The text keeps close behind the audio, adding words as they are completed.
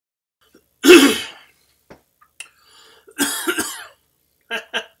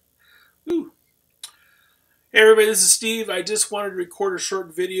Hey everybody, this is Steve. I just wanted to record a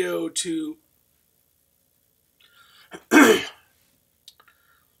short video to Hi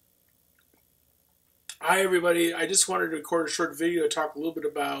everybody. I just wanted to record a short video to talk a little bit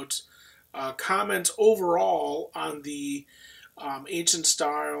about comments overall on the ancient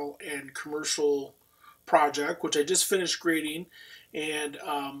style and commercial project, which I just finished grading, and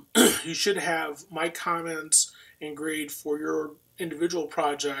you should have my comments and grade for your individual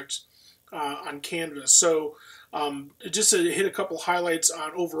project on Canvas. So just to hit a couple highlights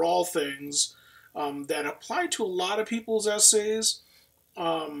on overall things that apply to a lot of people's essays.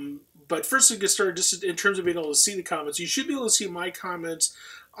 But first, to get started, just in terms of being able to see the comments, you should be able to see my comments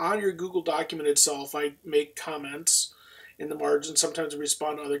on your Google document itself. I make comments in the margin. Sometimes I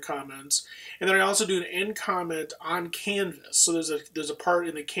respond to other comments, and then I also do an end comment on Canvas. So there's a part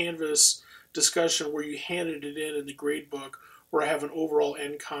in the Canvas discussion where you handed it in the grade book, where I have an overall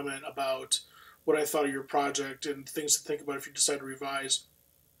end comment about what I thought of your project and things to think about if you decide to revise.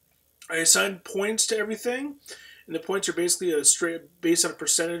 I assign points to everything, and the points are basically based on a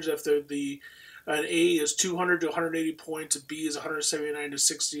percentage. If an A is 200 to 180 points, a B is 179 to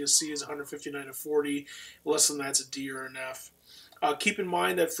 60, a C is 159 to 40. Less than that's a D or an F. Keep in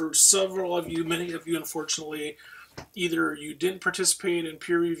mind that for several of you, many of you, unfortunately, either you didn't participate in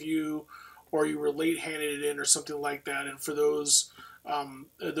peer review or you were late handed it in or something like that. And for those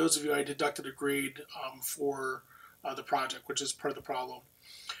of you, I deducted a grade for the project, which is part of the problem.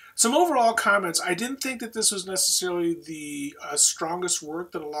 Some overall comments. I didn't think that this was necessarily the strongest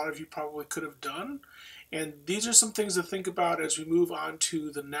work that a lot of you probably could have done. And these are some things to think about as we move on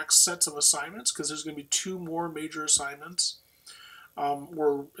to the next sets of assignments, because there's going to be two more major assignments.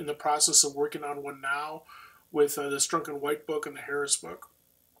 We're in the process of working on one now with the Strunk and White book and the Harris book.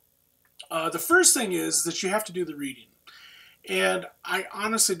 The first thing is that you have to do the reading. And I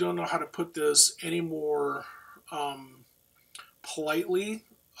honestly don't know how to put this any more politely.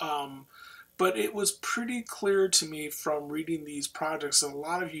 But it was pretty clear to me from reading these projects that a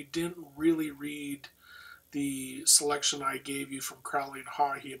lot of you didn't really read the selection I gave you from Crowley and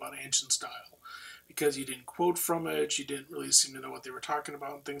Haughey about ancient style, because you didn't quote from it, you didn't really seem to know what they were talking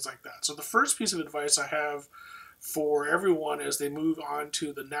about, and things like that. So the first piece of advice I have for everyone as they move on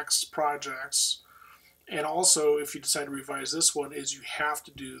to the next projects, and also if you decide to revise this one, is you have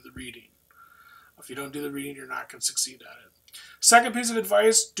to do the reading. If you don't do the reading, you're not going to succeed at it. Second piece of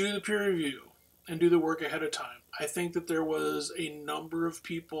advice, do the peer review and do the work ahead of time. I think that there was a number of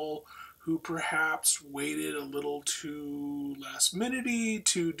people who perhaps waited a little too last minute-y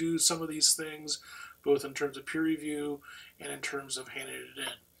to do some of these things, both in terms of peer review and in terms of handing it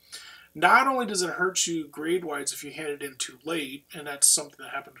in. Not only does it hurt you grade-wise if you hand it in too late, and that's something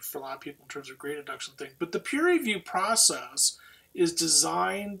that happened for a lot of people in terms of grade induction thing, but the peer review process is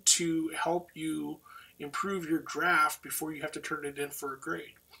designed to help you improve your draft before you have to turn it in for a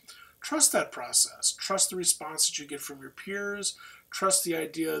grade. Trust that process. Trust the response that you get from your peers. Trust the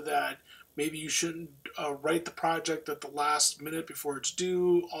idea that maybe you shouldn't write the project at the last minute before it's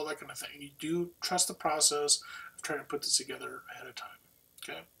due, all that kind of thing. You do trust the process of trying to put this together ahead of time.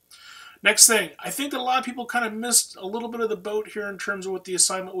 Okay. Next thing, I think that a lot of people kind of missed a little bit of the boat here in terms of what the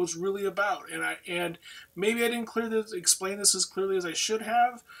assignment was really about, and maybe I didn't explain this as clearly as I should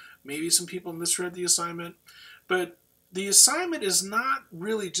have. Maybe some people misread the assignment, but the assignment is not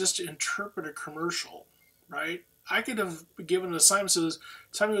really just to interpret a commercial, right? I could have given an assignment that says,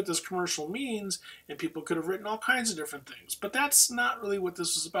 tell me what this commercial means, and people could have written all kinds of different things, but that's not really what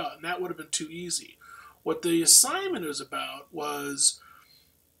this was about, and that would have been too easy. What the assignment was about was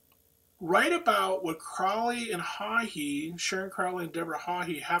write about what Crowley and Haughey, Sharon Crowley and Deborah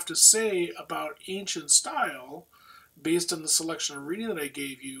Haughey, have to say about ancient style based on the selection of reading that I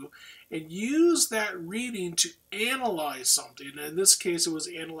gave you, and use that reading to analyze something. And in this case, it was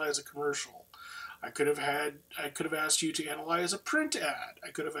analyze a commercial. I could have asked you to analyze a print ad.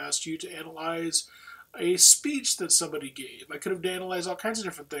 I could have asked you to analyze a speech that somebody gave. I could have analyzed all kinds of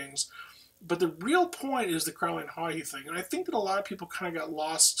different things. But the real point is the Crowley and Haughey thing. And I think that a lot of people kind of got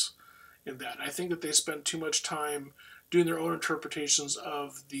lost in that. I think that they spend too much time doing their own interpretations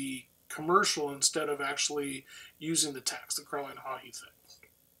of the commercial instead of actually using the text, the Crowley and Haughey thing.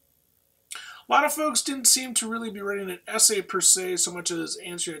 A lot of folks didn't seem to really be writing an essay per se so much as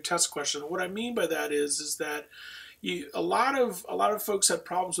answering a test question. What I mean by that is that a lot of folks had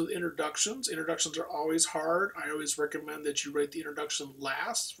problems with introductions. Introductions are always hard. I always recommend that you write the introduction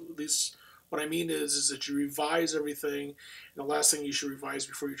last. At least what I mean is that you revise everything, and the last thing you should revise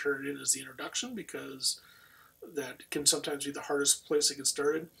before you turn it in is the introduction, because that can sometimes be the hardest place to get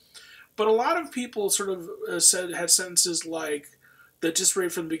started. But a lot of people sort of had sentences like, that just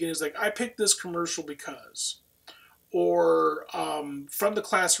right from the beginning is like, I picked this commercial because, or from the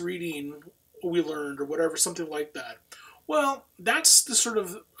class reading we learned, or whatever, something like that. Well, that's the sort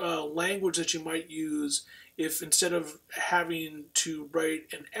of language that you might use if instead of having to write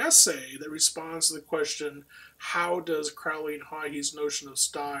an essay that responds to the question, how does Crowley and Hahi's notion of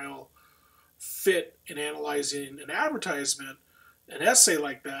style fit in analyzing an advertisement, an essay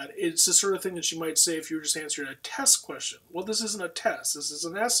like that, it's the sort of thing that you might say if you were just answering a test question. Well, this isn't a test, this is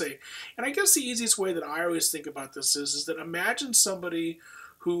an essay. And I guess the easiest way that I always think about this is that imagine somebody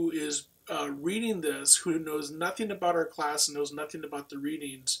who is reading this, who knows nothing about our class and knows nothing about the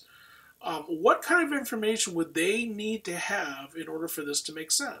readings. What kind of information would they need to have in order for this to make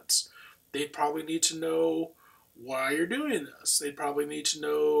sense? They'd probably need to know why you're doing this. They'd probably need to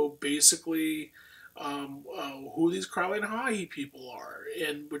know basically who these Crowley and Hahi people are,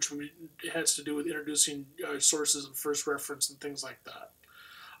 and which has to do with introducing sources and first reference and things like that.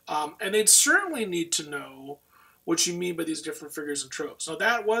 And they'd certainly need to know what you mean by these different figures and tropes. Now,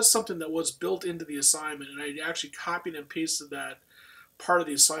 that was something that was built into the assignment, and I actually copied and pasted that part of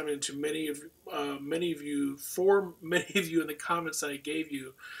the assignment into many of you in the comments that I gave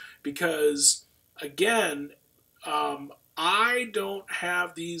you, because again, I don't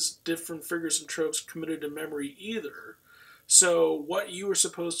have these different figures and tropes committed to memory either. So what you were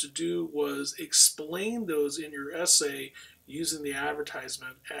supposed to do was explain those in your essay using the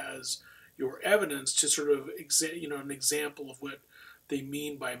advertisement as your evidence to sort of an example of what they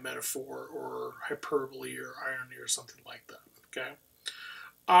mean by metaphor or hyperbole or irony or something like that. Okay.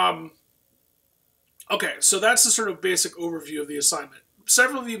 Okay, so that's the sort of basic overview of the assignment.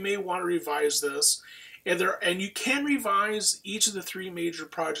 Several of you may want to revise this, and you can revise each of the 3 major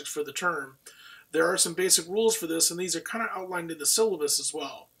projects for the term. There are some basic rules for this, and these are kind of outlined in the syllabus as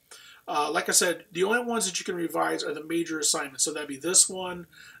well. Like I said, the only ones that you can revise are the major assignments. So that'd be this one,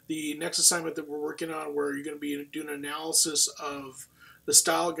 the next assignment that we're working on, where you're going to be doing an analysis of the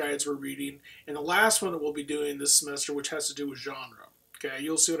style guides we're reading, and the last one that we'll be doing this semester, which has to do with genre. Okay,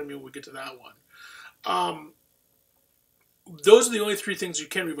 you'll see what I mean when we get to that one. Those are the only 3 things you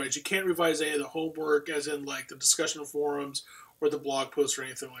can revise. You can't revise any of the homework, as in like the discussion forums or the blog posts or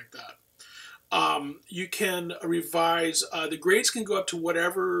anything like that. You can revise, the grades can go up to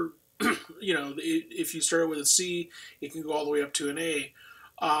whatever, if you started with a C, it can go all the way up to an A,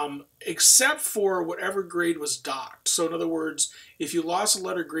 except for whatever grade was docked. So in other words, if you lost a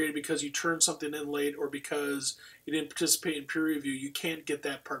letter grade because you turned something in late or because you didn't participate in peer review, you can't get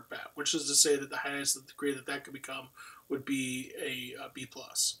that part back, which is to say that the highest grade that could become would be a B+.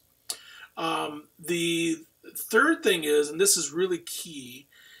 The third thing is, and this is really key,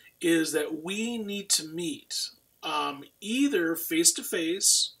 is that we need to meet either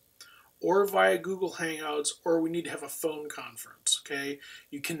face-to-face or via Google Hangouts, or we need to have a phone conference, okay?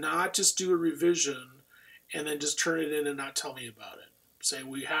 You cannot just do a revision and then just turn it in and not tell me about it. Say,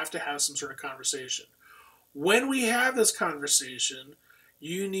 we have to have some sort of conversation. When we have this conversation,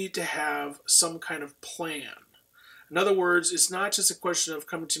 you need to have some kind of plan. In other words, it's not just a question of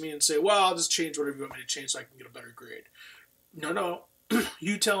coming to me and say, well, I'll just change whatever you want me to change so I can get a better grade. No.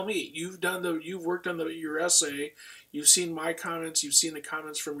 You tell me. You've worked on your essay. You've seen my comments. You've seen the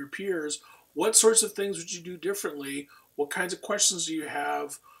comments from your peers. What sorts of things would you do differently? What kinds of questions do you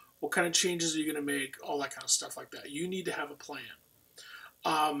have? What kind of changes are you going to make? All that kind of stuff like that. You need to have a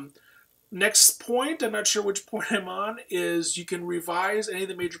plan. Next point, I'm not sure which point I'm on, is you can revise any of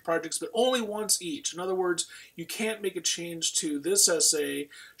the major projects, but only once each. In other words, you can't make a change to this essay,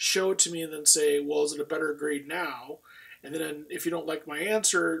 show it to me, and then say, well, is it a better grade now? And then if you don't like my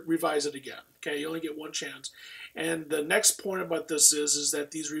answer, revise it again. Okay, you only get one chance. And the next point about this is that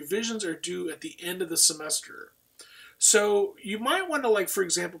these revisions are due at the end of the semester. So you might want to, like, for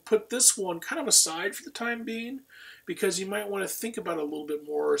example, put this one kind of aside for the time being, because you might want to think about it a little bit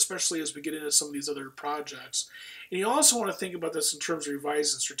more, especially as we get into some of these other projects. And you also want to think about this in terms of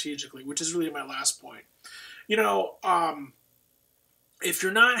revising strategically, which is really my last point. If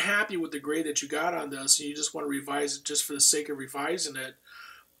you're not happy with the grade that you got on this and you just want to revise it just for the sake of revising it,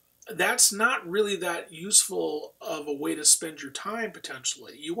 that's not really that useful of a way to spend your time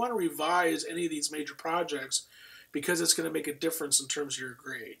potentially. You want to revise any of these major projects because it's going to make a difference in terms of your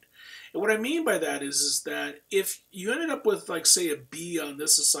grade. And what I mean by that is that if you ended up with, like, say, a B on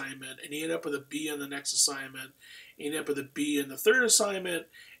this assignment, and you end up with a B on the next assignment, and you end up with a B in the third assignment,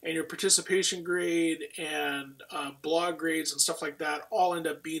 and your participation grade and blog grades and stuff like that all end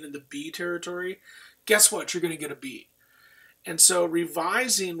up being in the B territory, guess what? You're going to get a B. And so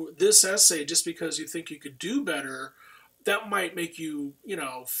revising this essay just because you think you could do better that might make you,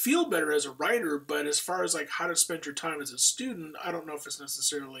 feel better as a writer, but as far as like how to spend your time as a student, I don't know if it's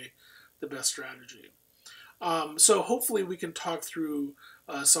necessarily the best strategy. So hopefully we can talk through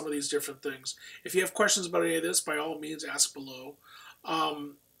some of these different things. If you have questions about any of this, by all means, ask below.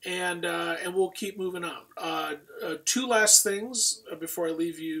 Um, and we'll keep moving on. Two last things before I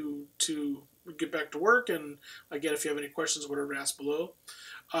leave you to get back to work. And again, if you have any questions, whatever, ask below.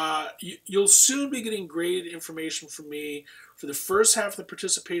 You'll soon be getting grade information from me for the first half of the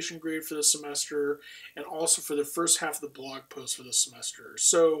participation grade for the semester, and also for the first half of the blog post for the semester.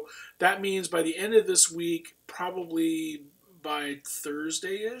 So that means by the end of this week, probably by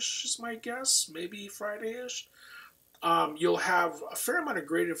Thursday-ish is my guess, maybe Friday-ish, you'll have a fair amount of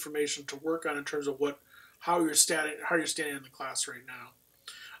grade information to work on in terms of how you're standing in the class right now.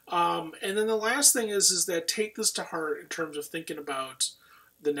 And then the last thing is that take this to heart in terms of thinking about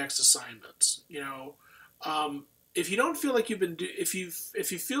the next assignment. If you don't feel like if you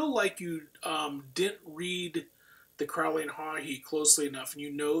feel like you didn't read the Crowley and Haughey closely enough, and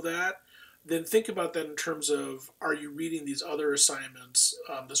you know that, then think about that in terms of, are you reading these other assignments,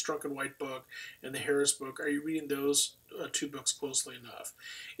 the Strunk and White book and the Harris book? Are you reading those two books closely enough?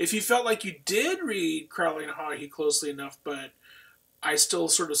 If you felt like you did read Crowley and Haughey closely enough, but I still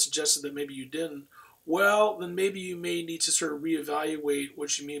sort of suggested that maybe you didn't, well, then maybe you may need to sort of reevaluate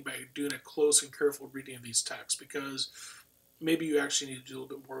what you mean by doing a close and careful reading of these texts, because maybe you actually need to do a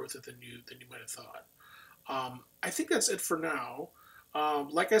little bit more with it than you might have thought. I think that's it for now.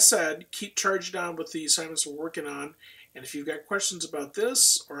 Like I said, keep charging on with the assignments we're working on, and if you've got questions about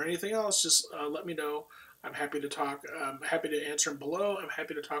this or anything else, just let me know. I'm happy to talk. I'm happy to answer them below. I'm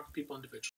happy to talk to people individually.